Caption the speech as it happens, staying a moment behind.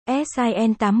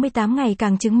sin88 ngày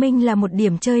càng chứng minh là một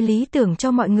điểm chơi lý tưởng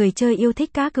cho mọi người chơi yêu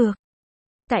thích cá cược.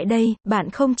 Tại đây, bạn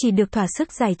không chỉ được thỏa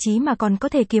sức giải trí mà còn có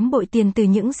thể kiếm bội tiền từ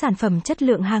những sản phẩm chất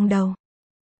lượng hàng đầu.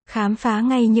 Khám phá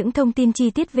ngay những thông tin chi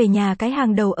tiết về nhà cái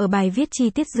hàng đầu ở bài viết chi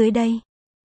tiết dưới đây.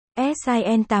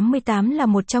 Sin88 là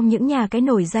một trong những nhà cái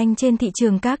nổi danh trên thị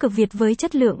trường cá cược Việt với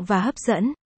chất lượng và hấp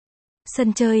dẫn.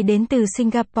 Sân chơi đến từ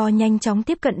Singapore nhanh chóng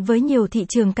tiếp cận với nhiều thị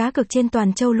trường cá cược trên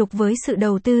toàn châu lục với sự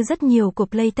đầu tư rất nhiều của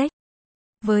Playtech.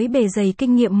 Với bề dày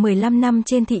kinh nghiệm 15 năm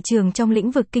trên thị trường trong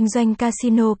lĩnh vực kinh doanh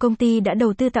casino, công ty đã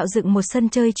đầu tư tạo dựng một sân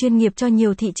chơi chuyên nghiệp cho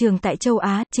nhiều thị trường tại châu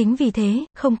Á. Chính vì thế,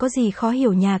 không có gì khó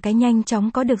hiểu nhà cái nhanh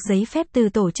chóng có được giấy phép từ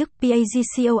tổ chức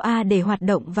PAGCOR để hoạt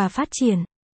động và phát triển.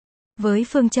 Với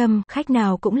phương châm, khách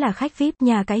nào cũng là khách VIP,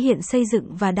 nhà cái hiện xây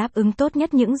dựng và đáp ứng tốt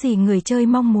nhất những gì người chơi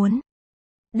mong muốn.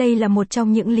 Đây là một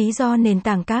trong những lý do nền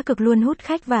tảng cá cược luôn hút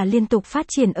khách và liên tục phát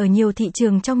triển ở nhiều thị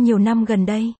trường trong nhiều năm gần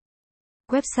đây.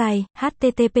 Website: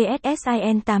 https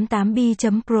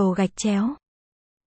sin88b.pro